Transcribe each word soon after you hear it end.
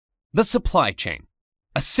The supply chain,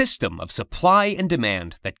 a system of supply and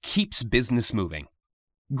demand that keeps business moving.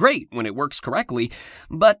 Great when it works correctly,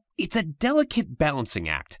 but it's a delicate balancing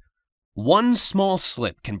act. One small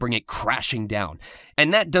slip can bring it crashing down,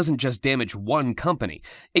 and that doesn't just damage one company,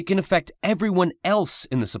 it can affect everyone else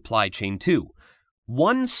in the supply chain too.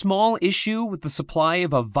 One small issue with the supply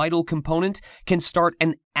of a vital component can start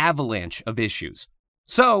an avalanche of issues.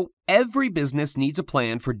 So, every business needs a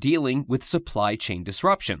plan for dealing with supply chain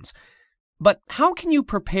disruptions. But how can you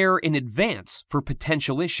prepare in advance for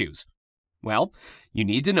potential issues? Well, you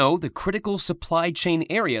need to know the critical supply chain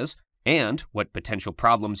areas and what potential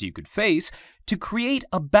problems you could face to create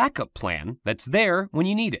a backup plan that's there when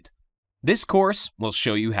you need it. This course will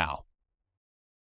show you how.